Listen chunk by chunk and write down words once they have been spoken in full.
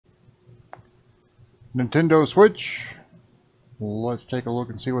Nintendo Switch. Let's take a look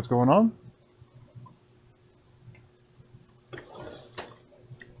and see what's going on.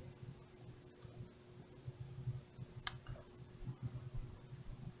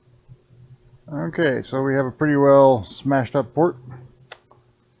 Okay, so we have a pretty well smashed up port.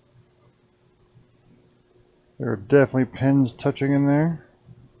 There are definitely pins touching in there.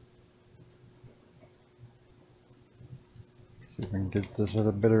 See if we can get this at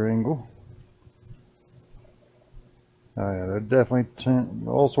a better angle. Oh yeah, there are definitely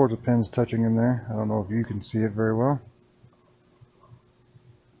all sorts of pins touching in there. I don't know if you can see it very well.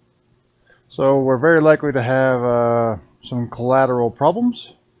 So we're very likely to have some collateral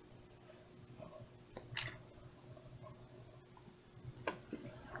problems.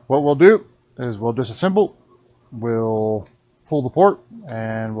 What we'll do is we'll disassemble, we'll pull the port,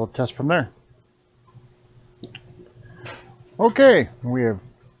 and we'll test from there. Okay, we have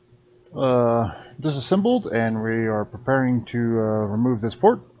disassembled and we are preparing to remove this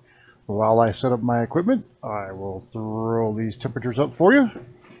port. While I set up my equipment, I will throw these temperatures up for you.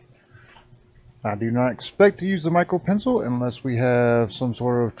 I do not expect to use the micro pencil unless we have some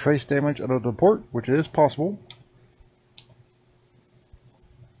sort of trace damage out of the port, which is possible.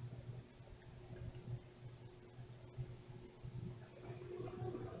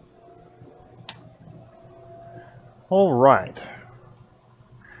 Alright,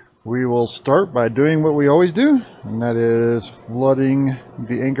 we will start by doing what we always do, and that is flooding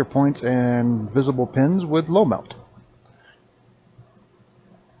the anchor points and visible pins with low melt.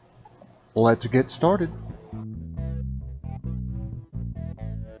 Let's get started.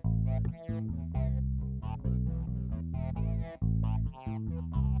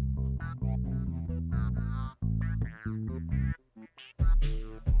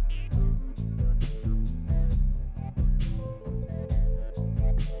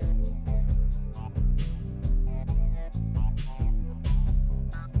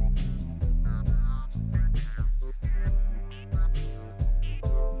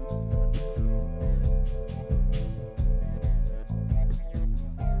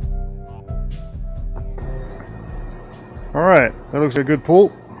 Alright, that looks like a good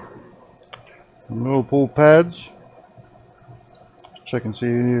pull. No pull pads. Check and see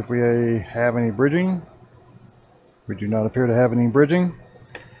if we have any bridging. We do not appear to have any bridging.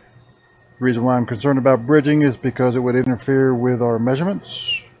 The reason why I'm concerned about bridging is because it would interfere with our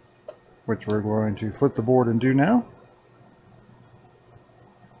measurements, which we're going to flip the board and do now.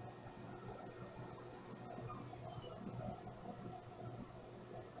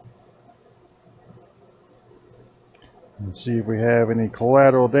 And see if we have any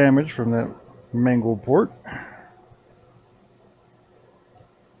collateral damage from that mangled port.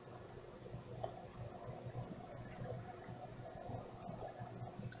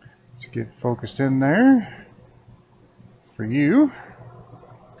 Let's get focused in there for you.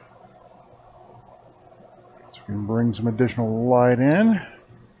 So we can bring some additional light in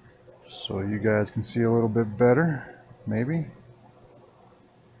so you guys can see a little bit better, maybe.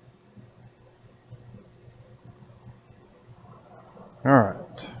 Alright,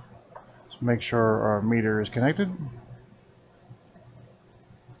 let's make sure our meter is connected.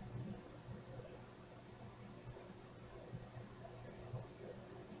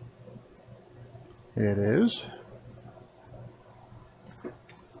 It is.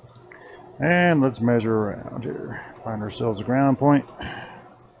 And let's measure around here. Find ourselves a ground point.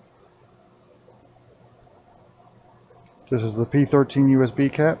 This is the P13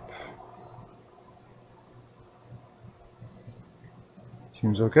 USB cap.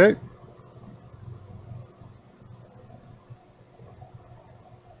 Seems okay.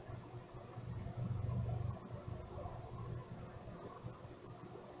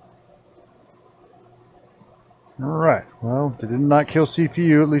 Alright, well, they did not kill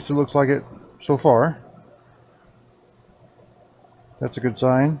CPU, at least it looks like it so far. That's a good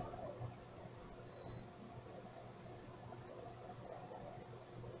sign.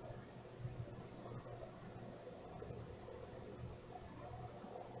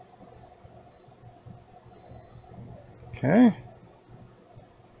 Okay.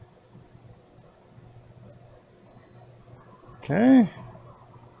 Okay.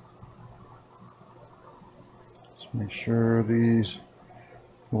 Let's make sure these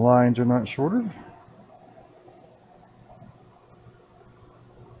lines are not shorted.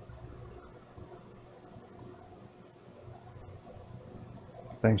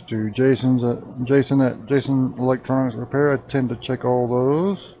 Thanks to Jason at Jason Electronics Repair, I tend to check all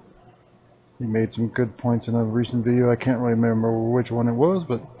those. He made some good points in a recent video. I can't really remember which one it was,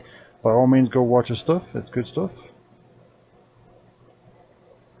 but by all means go watch his stuff. It's good stuff.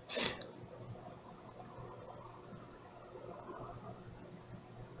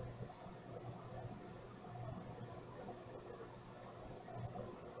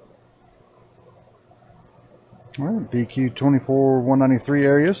 Well, BQ24193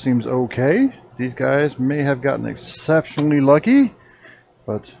 area seems okay. These guys may have gotten exceptionally lucky,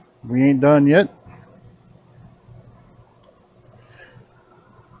 but we ain't done yet.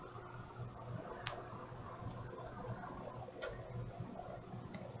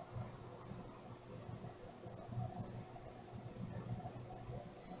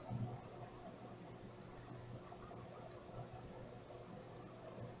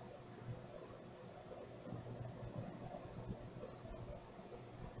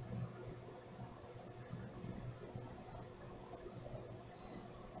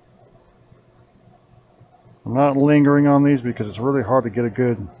 I'm not lingering on these because it's really hard to get a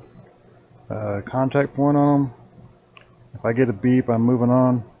good contact point on them. If I get a beep, I'm moving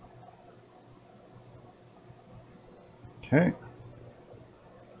on. Okay.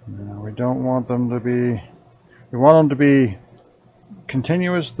 Now we don't want them to be, we want them to be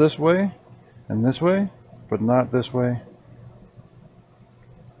continuous this way and this way, but not this way.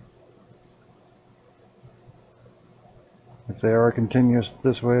 If they are continuous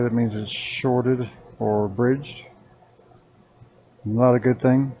this way, that means it's shorted or bridged. Not a good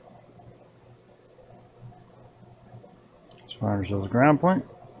thing. Let's find ourselves a ground point.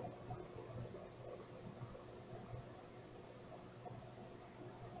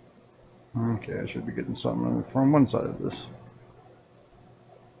 Okay, I should be getting something from one side of this.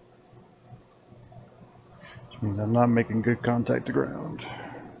 Which means I'm not making good contact to ground.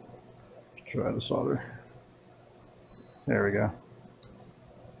 Try to solder. There we go.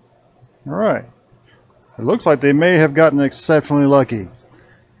 Alright. It looks like they may have gotten exceptionally lucky.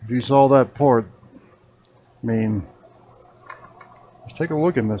 If you saw that port, I mean, let's take a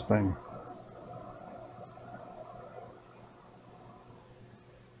look in this thing.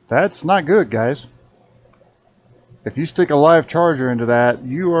 That's not good, guys. If you stick a live charger into that,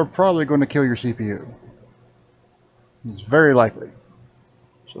 you are probably going to kill your CPU. It's very likely.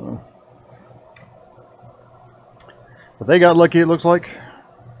 So, but they got lucky, it looks like.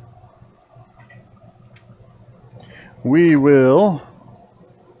 We will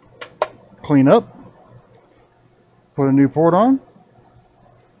clean up, put a new port on,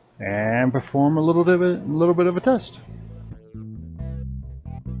 and perform a little bit of a test.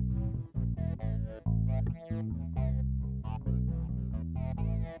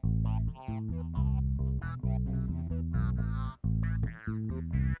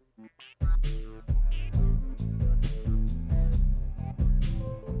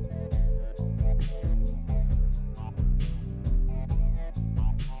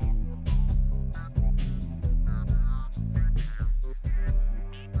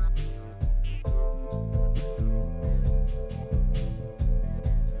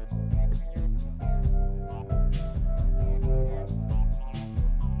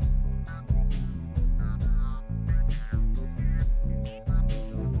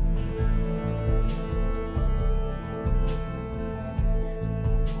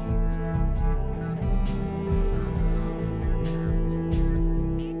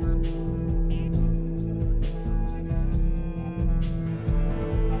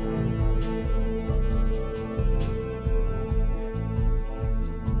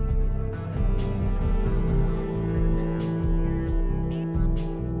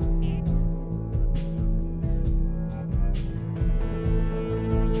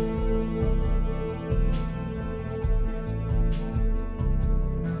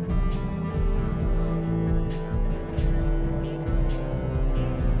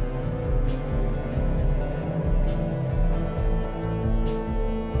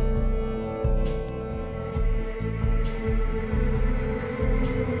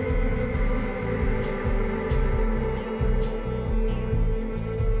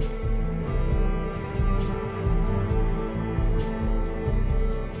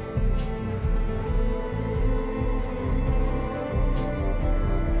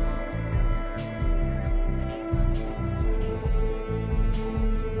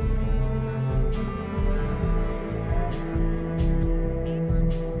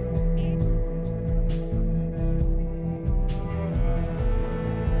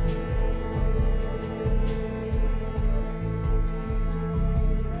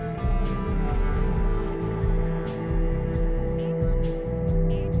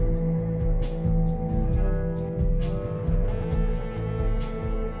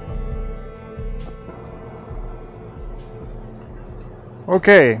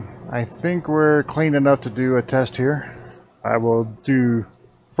 Okay, I think we're clean enough to do a test here. I will do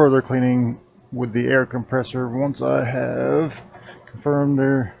further cleaning with the air compressor once I have confirmed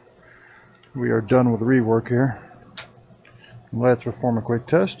we are done with the rework here. Let's perform a quick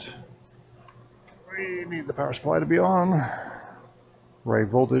test. 3, we need the power supply to be on. Right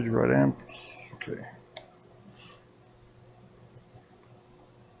voltage, right amps. Okay.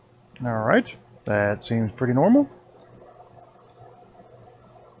 Alright, that seems pretty normal.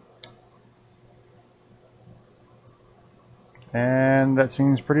 And that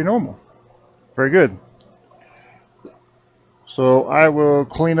seems pretty normal. Very good. So I will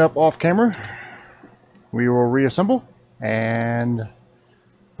clean up off camera. We will reassemble and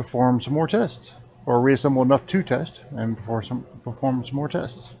perform some more tests. Or reassemble enough to test and perform some more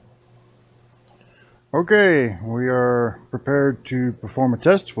tests. Okay, we are prepared to perform a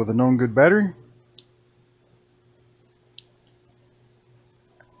test with a known good battery.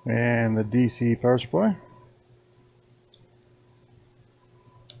 And the DC power supply.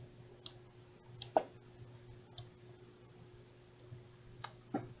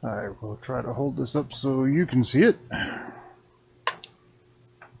 I will try to hold this up so you can see it.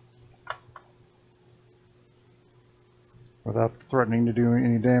 Without threatening to do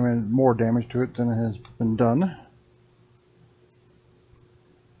any damage, more damage to it than it has been done.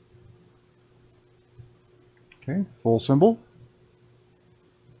 Okay, full symbol.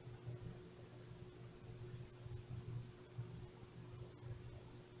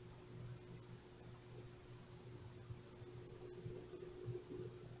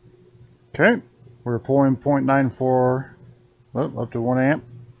 Okay, we're pulling 0.94 up to 1 amp,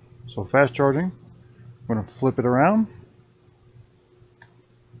 so fast charging. I'm going to flip it around.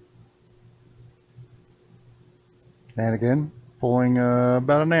 And again, pulling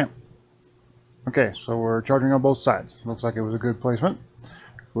about an amp. Okay, so we're charging on both sides. Looks like it was a good placement.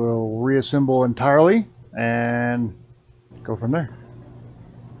 We'll reassemble entirely and go from there.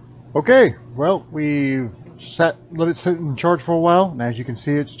 Okay, well, we've let it sit and charge for a while, and as you can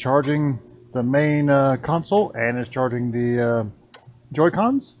see, it's charging the main console and it's charging the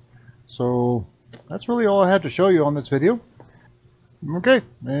Joy-Cons. So that's really all I had to show you on this video. Okay,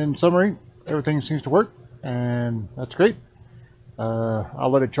 in summary, everything seems to work, and that's great.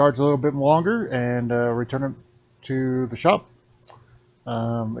 I'll let it charge a little bit longer and return it to the shop.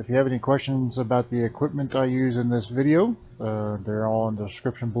 If you have any questions about the equipment I use in this video, they're all in the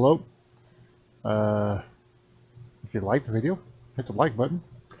description below. If you like the video, hit the like button.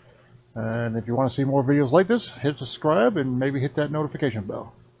 And if you want to see more videos like this, hit subscribe and maybe hit that notification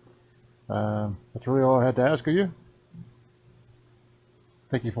bell. That's really all I had to ask of you.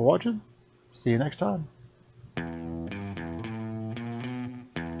 Thank you for watching. See you next time.